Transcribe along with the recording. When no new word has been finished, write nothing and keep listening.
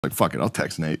Like, fuck it, I'll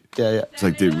text Nate. Yeah. It's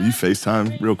like, dude, will you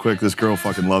FaceTime real quick? This girl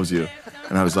fucking loves you.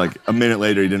 And I was like, a minute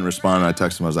later, he didn't respond. And I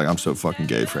texted him. I was like, I'm so fucking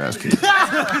gay for asking you.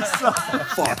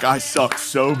 Fuck, I suck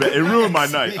so bad. It ruined my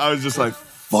night. I was just like,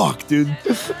 fuck, dude.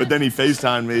 But then he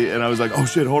FaceTimed me, and I was like, oh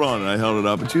shit, hold on. And I held it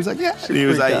up, and she was like, yeah. And he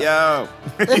was like, yo.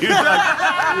 he was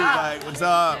like, what's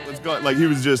up? What's going? Like, he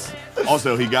was just.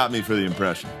 Also, he got me for the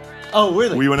impression. Oh,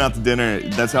 really? We went out to dinner.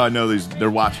 That's how I know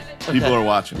they're watching. Okay. People are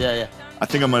watching. Yeah. I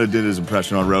think I might have did his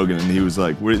impression on Rogan, and he was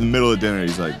like, we're in the middle of dinner.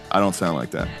 He's like, I don't sound like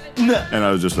that. No. And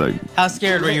I was just like. How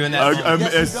scared were you in that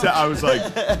moment? I was like,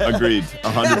 agreed, 100%.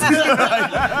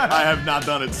 I have not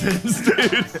done it since,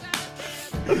 dude.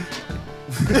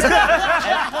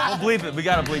 We'll bleep it. We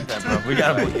gotta bleep that, bro. We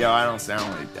gotta bleep. Yo, I don't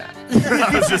sound like that.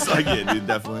 I was just like, yeah, dude,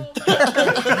 definitely.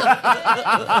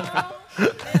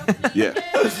 Yeah.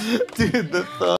 Dude,